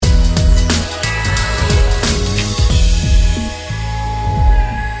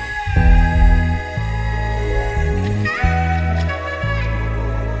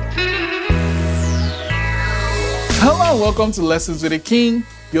welcome to Lessons with a King,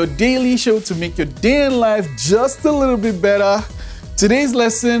 your daily show to make your day in life just a little bit better. Today's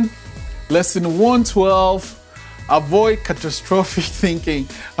lesson 112, avoid catastrophic thinking.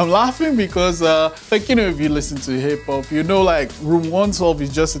 I'm laughing because, if you listen to hip hop, Room 112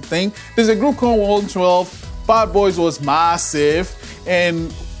 is just a thing. There's a group called 112. Bad Boys was massive,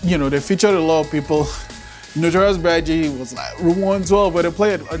 and they featured a lot of people. Notorious B.I.G. was like Room 112, where they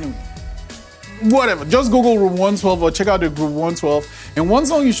play it. Whatever, just Google Room 112 or check out the group 112. And one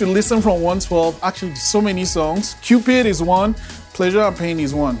song you should listen from 112, actually so many songs. Cupid is one, Pleasure and Pain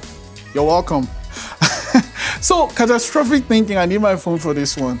is one. You're welcome. So, catastrophic thinking, I need my phone for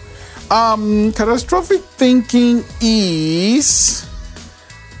this one. Catastrophic thinking is,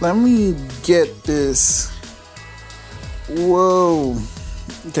 let me get this. Whoa,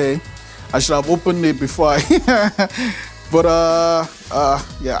 okay. I should have opened it before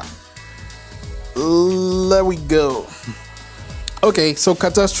yeah. There we go. Okay, so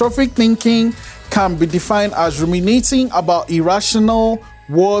catastrophic thinking can be defined as ruminating about irrational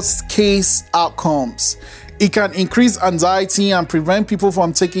worst case outcomes. It can increase anxiety and prevent people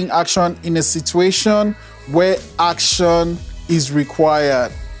from taking action in a situation where action is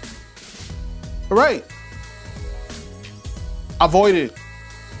required. All right. Avoid it.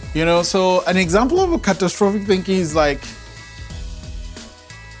 So an example of a catastrophic thinking is like,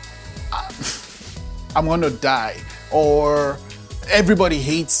 I'm gonna die, or everybody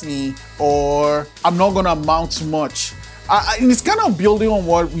hates me, or I'm not gonna amount to much. And it's kind of building on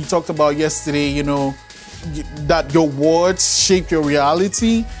what we talked about yesterday, that your words shape your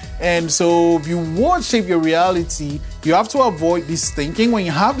reality. And so if your words shape your reality, you have to avoid this thinking. When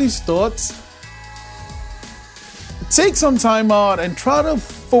you have these thoughts, take some time out and try to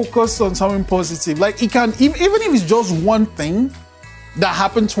focus on something positive. Like it can, even if it's just one thing that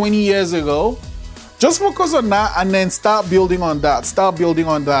happened 20 years ago, just focus on that and then start building on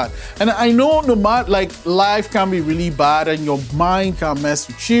that. And I know no matter, life can be really bad and your mind can mess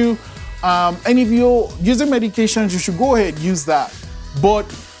with you. And if you're using medications, you should go ahead and use that. But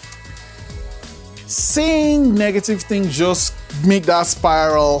saying negative things just make that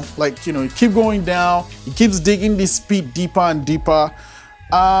spiral, you keep going down, it keeps digging this pit deeper and deeper.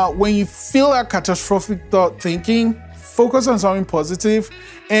 When you feel that catastrophic thought thinking, focus on something positive.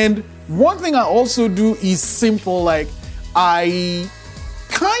 And one thing I also do is simple, I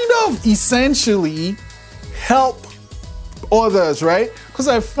kind of essentially help others, right? Because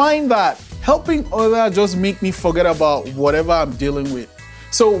I find that helping others just make me forget about whatever I'm dealing with.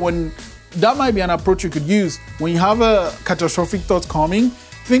 So that might be an approach you could use. When you have a catastrophic thought coming,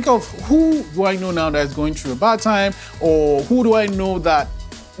 think of who do I know now that's going through a bad time, or who do I know that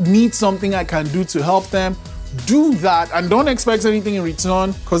needs something I can do to help them. Do that and don't expect anything in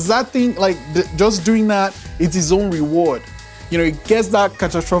return, because that thing, just doing that, it's its own reward. It gets that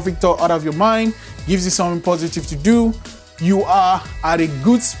catastrophic thought out of your mind, gives you something positive to do. You are at a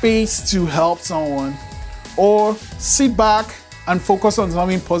good space to help someone, or sit back and focus on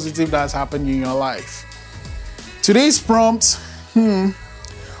something positive that's happened in your life. Today's prompt,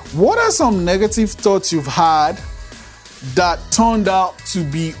 what are some negative thoughts you've had that turned out to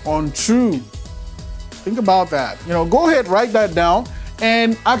be untrue? Think about that. Go ahead, write that down,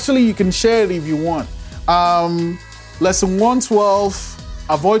 and actually you can share it if you want. Lesson 112,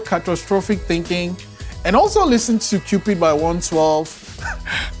 avoid catastrophic thinking, and also listen to Cupid by 112.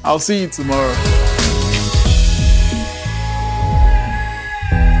 I'll see you tomorrow.